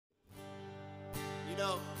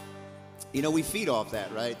You know, we feed off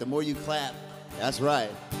that, right? The more you clap, that's right.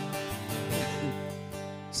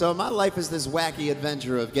 So my life is this wacky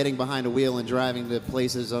adventure of getting behind a wheel and driving to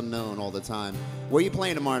places unknown all the time. Where are you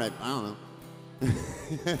playing tomorrow night? I don't know.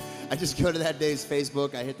 I just go to that day's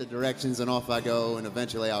Facebook, I hit the directions, and off I go, and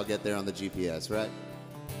eventually I'll get there on the GPS, right?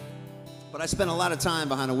 But I spent a lot of time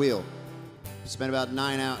behind a wheel. Spent about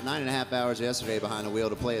 9.5 hours yesterday behind a wheel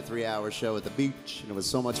to play a 3-hour show at the beach, and it was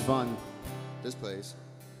so much fun, this place.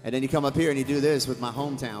 And then you come up here and you do this with my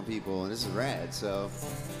hometown people, and this is rad, so...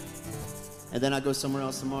 And then I go somewhere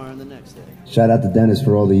else tomorrow and the next day. Shout out to Dennis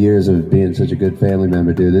for all the years of being such a good family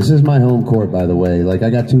member, dude. This is my home court, by the way. Like, I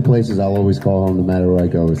got 2 places I'll always call home no matter where I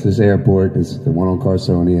go. It's this airport, it's the one on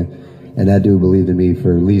Carsonia. And that dude believed in me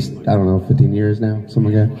for at least, I don't know, 15 years now,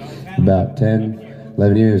 something like that. About 10,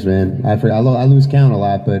 11 years, man. I lose count a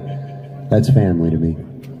lot, but that's family to me.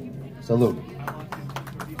 Salute.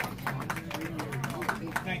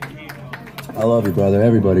 I love you, brother.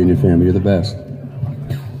 Everybody in your family, you're the best.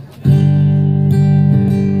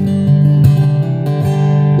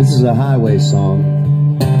 This is a highway song.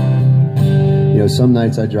 You know, some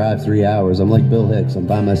nights I drive 3 hours. I'm like Bill Hicks. I'm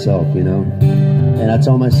by myself, you know. And I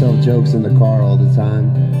tell myself jokes in the car all the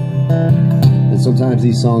time. And sometimes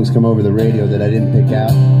these songs come over the radio that I didn't pick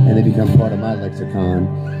out, and they become part of my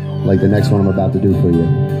lexicon, like the next one I'm about to do for you.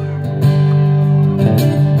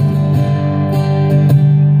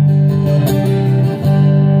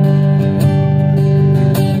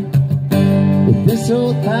 If this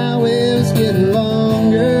old highway is getting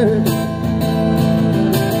longer,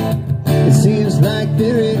 it seems like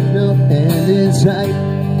there ain't no end in sight.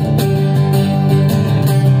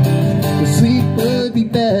 The sleep would be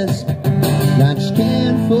best, not just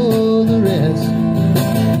can for the rest.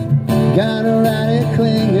 Gotta ride at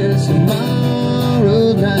Klinger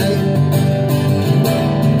tomorrow night.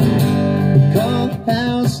 We call the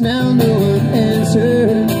house, now no one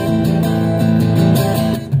answered.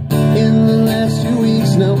 In the last 2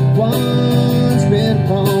 weeks, no one's been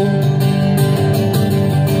home.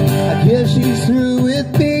 I guess she's through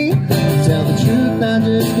with me. Tell the truth, I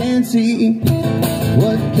just can't see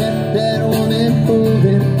what kept that woman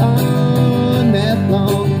holding on that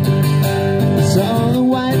long. I saw the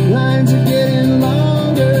white lines are getting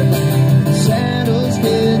longer, the saddle's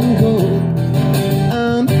getting cold.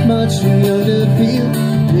 I'm much too young to feel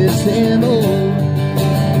this damn old.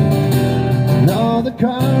 And all the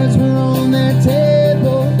cards were on that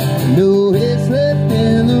table, no heads left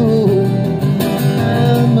in the road.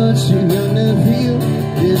 I'm much too young to feel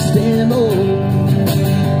this damn old.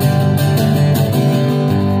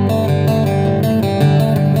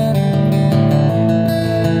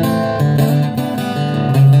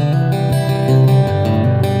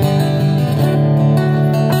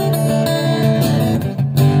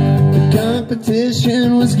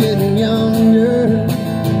 Competition was getting younger.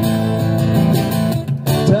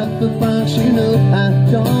 Tougher bunch, you know, I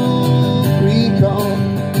don't recall.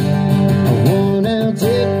 I won't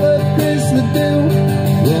outtake what Chris would do.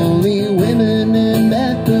 Only women and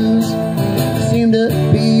bad booze seem to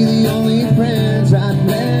be the only friends I've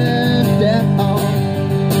left at all.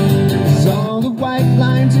 'Cause all the white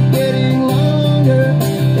lines are getting longer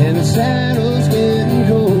and the saddle's getting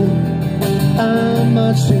cold. I'm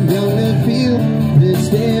much too young to feel this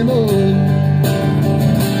damn old.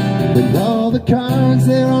 With all the cards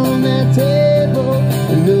there on that table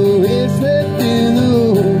and no heads left in the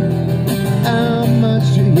road. I'm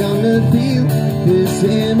much too young to feel this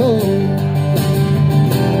damn old.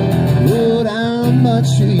 Lord, I'm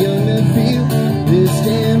much too young to feel this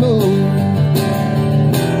damn old.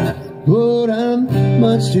 Lord, I'm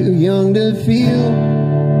much too young to feel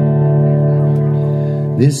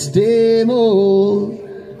this damn old.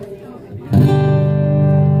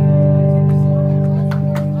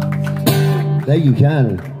 Thank you,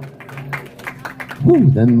 Connor. Whew,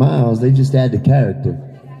 them miles, they just add to character.